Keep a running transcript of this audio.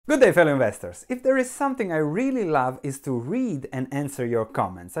Good day, fellow investors. If there is something I really love is to read and answer your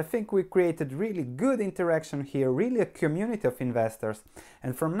comments. I think we created really good interaction here, really a community of investors.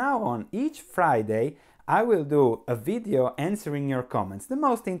 And from now on, each Friday, I will do a video answering your comments, the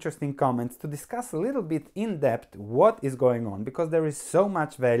most interesting comments, to discuss a little bit in depth what is going on, because there is so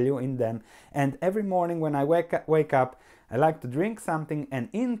much value in them. And every morning when I wake up, I like to drink something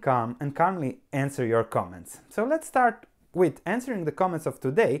and calmly answer your comments. So let's start with answering the comments of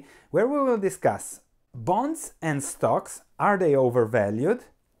today, where we will discuss bonds and stocks. Are they overvalued?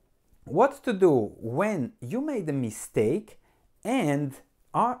 What to do when you made a mistake? And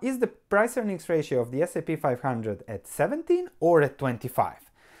is the price earnings ratio of the S&P 500 at 17 or at 25?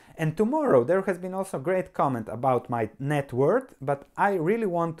 And tomorrow there has been also a great comment about my net worth, but I really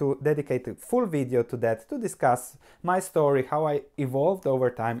want to dedicate a full video to that, to discuss my story, how I evolved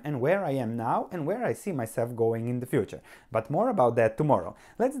over time and where I am now and where I see myself going in the future. But more about that tomorrow.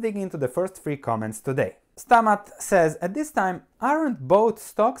 Let's dig into the first three comments today. Stamat says, at this time, aren't both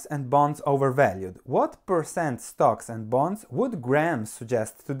stocks and bonds overvalued? What percent stocks and bonds would Graham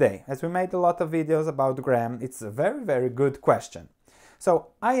suggest today? As we made a lot of videos about Graham, it's a very, very good question. So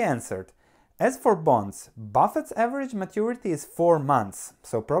I answered, as for bonds, Buffett's average maturity is 4 months,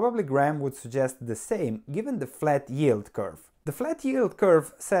 so probably Graham would suggest the same given the flat yield curve. The flat yield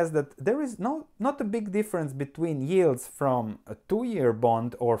curve says that there is not a big difference between yields from a 2-year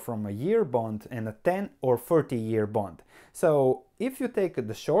bond or from a year bond and a 10 or 30-year bond. So if you take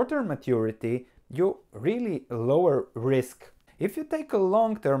the shorter maturity, you really lower risk. If you take a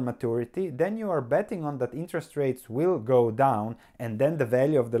long-term maturity, then you are betting on that interest rates will go down and then the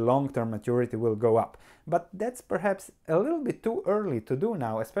value of the long-term maturity will go up. But that's perhaps a little bit too early to do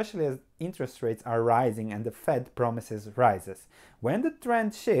now, especially as interest rates are rising and the Fed promises rises. When the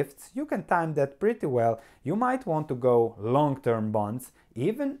trend shifts, you can time that pretty well. You might want to go long-term bonds,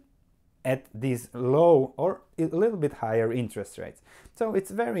 even at these low or a little bit higher interest rates. So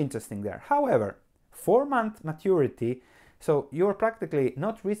it's very interesting there. However, 4-month maturity, so you're practically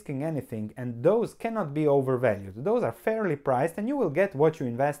not risking anything, and those cannot be overvalued. Those are fairly priced and you will get what you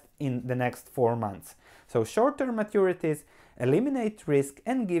invest in the next 4 months. So short-term maturities eliminate risk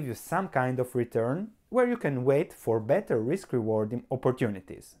and give you some kind of return where you can wait for better risk-reward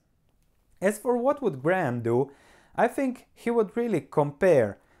opportunities. As for what would Graham do, I think he would really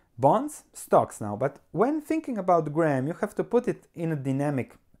compare bonds, stocks now, but when thinking about Graham, you have to put it in a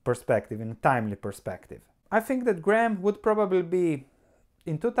dynamic perspective, in a timely perspective. I think that Graham would probably be,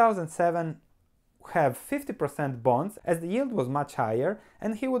 in 2007, have 50% bonds, as the yield was much higher,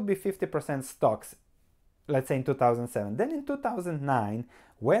 and he would be 50% stocks, let's say in 2007. Then in 2009,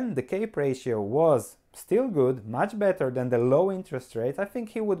 when the CAPE ratio was still good, much better than the low interest rates, I think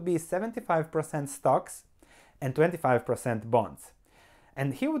he would be 75% stocks and 25% bonds.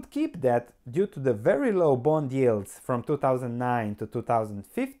 And he would keep that due to the very low bond yields from 2009 to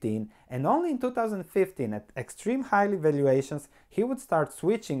 2015, and only in 2015 at extreme high valuations he would start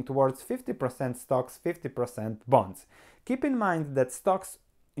switching towards 50% stocks, 50% bonds. Keep in mind that stocks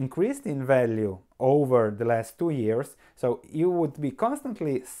increased in value over the last 2 years, so you would be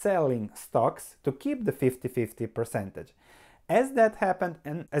constantly selling stocks to keep the 50-50 percentage. As that happened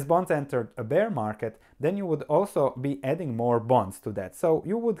and as bonds entered a bear market, then you would also be adding more bonds to that. So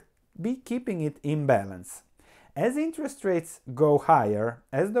you would be keeping it in balance. As interest rates go higher,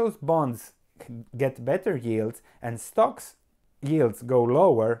 as those bonds get better yields and stocks yields go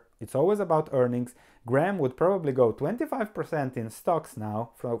lower, it's always about earnings. Graham would probably go 25% in stocks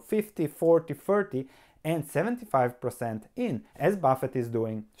now, from 50, 40, 30 and 75% in, as Buffett is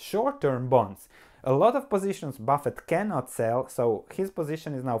doing, short-term bonds. A lot of positions Buffett cannot sell, so his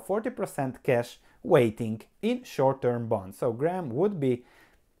position is now 40% cash waiting in short-term bonds. So Graham would be,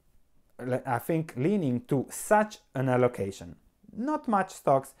 I think, leaning to such an allocation. Not much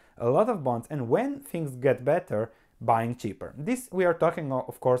stocks, a lot of bonds, and when things get better, buying cheaper. This we are talking,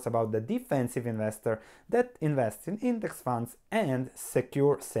 of course, about the defensive investor that invests in index funds and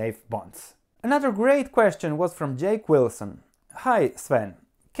secure, safe bonds. Another great question was from Jake Wilson. Hi Sven.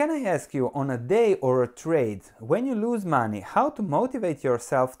 Can I ask you, on a day or a trade, when you lose money, how to motivate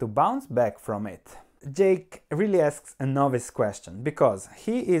yourself to bounce back from it? Jake really asks a novice question because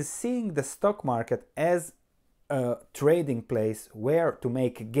he is seeing the stock market as a trading place where to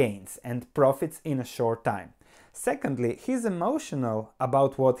make gains and profits in a short time. Secondly, he's emotional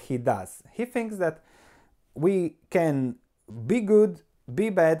about what he does. He thinks that we can be good, be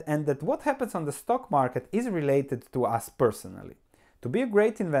bad, and that what happens on the stock market is related to us personally. To be a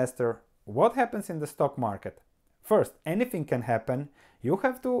great investor, what happens in the stock market? First, anything can happen. You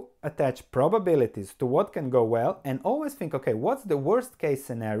have to attach probabilities to what can go well and always think, okay, what's the worst case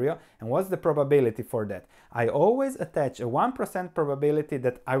scenario and what's the probability for that? I always attach a 1% probability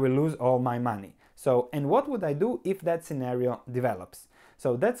that I will lose all my money. So, and what would I do if that scenario develops?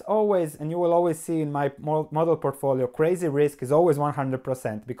 So that's always, and you will always see in my model portfolio, crazy risk is always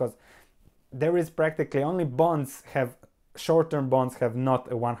 100% because there is practically only bonds have, short-term bonds have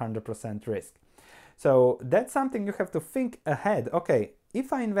not a 100% risk. So that's something you have to think ahead. Okay,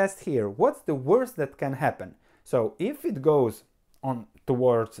 if I invest here, what's the worst that can happen? So if it goes on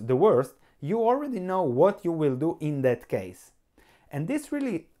towards the worst, you already know what you will do in that case. And this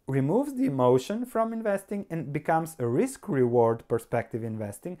really removes the emotion from investing and becomes a risk-reward perspective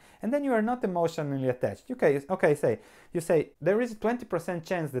investing, and then you are not emotionally attached. You say there is a 20%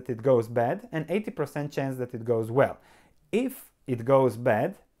 chance that it goes bad and 80% chance that it goes well. If it goes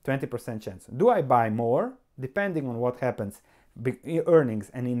bad, 20% chance. Do I buy more, depending on what happens,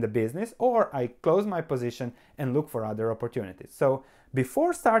 earnings and in the business, or I close my position and look for other opportunities? So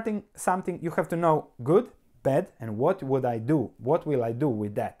before starting something, you have to know good, bad, and what would I do? What will I do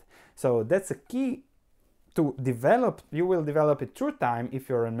with that? So that's a key to develop. You will develop it through time if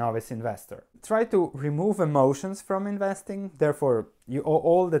you're a novice investor. Try to remove emotions from investing. Therefore,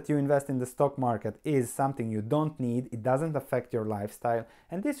 all that you invest in the stock market is something you don't need. It doesn't affect your lifestyle.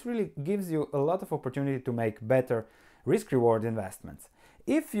 And this really gives you a lot of opportunity to make better risk-reward investments.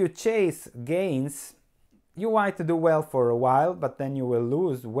 If you chase gains, you might do well for a while, but then you will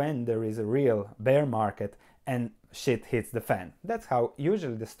lose when there is a real bear market and shit hits the fan. That's how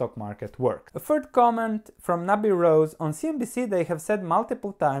usually the stock market works. A third comment from Nabi Rose: on CNBC they have said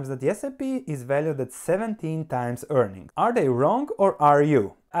multiple times that the S&P is valued at 17 times earnings. Are they wrong or are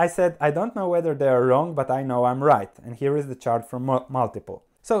you? I said I don't know whether they are wrong, but I know I'm right. And here is the chart from multiple.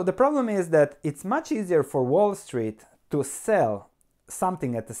 So the problem is that it's much easier for Wall Street to sell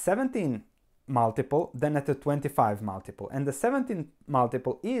something at a 17 multiple than at a 25 multiple. And the 17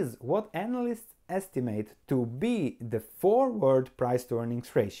 multiple is what analysts estimate to be the forward price to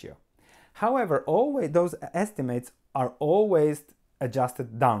earnings ratio. However, always those estimates are always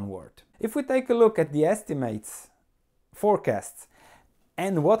adjusted downward. If we take a look at the estimates, forecasts,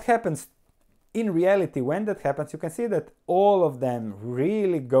 and what happens in reality when that happens, you can see that all of them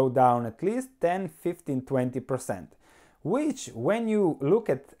really go down at least 10, 15, 20%. Which, when you look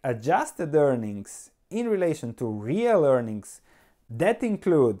at adjusted earnings in relation to real earnings, that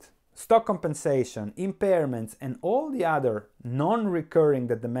include stock compensation, impairments, and all the other non-recurring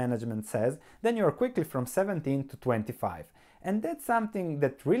that the management says, then you're quickly from 17 to 25. And that's something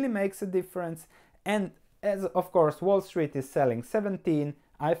that really makes a difference. And as of course Wall Street is selling 17,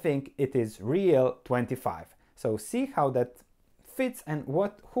 I think it is real 25. So see how that fits and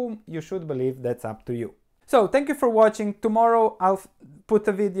whom you should believe, that's up to you. So thank you for watching. Tomorrow I'll put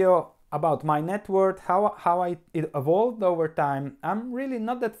a video about my net worth, how it evolved over time. I'm really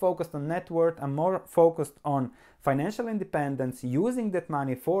not that focused on net worth. I'm more focused on financial independence, using that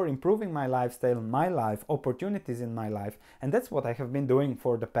money for improving my lifestyle, my life, opportunities in my life. And that's what I have been doing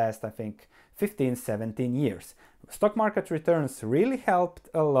for the past, I think, 15, 17 years. Stock market returns really helped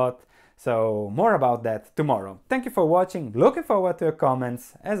a lot. So more about that tomorrow. Thank you for watching. Looking forward to your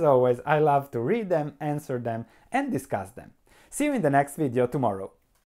comments. As always, I love to read them, answer them, and discuss them. See you in the next video tomorrow.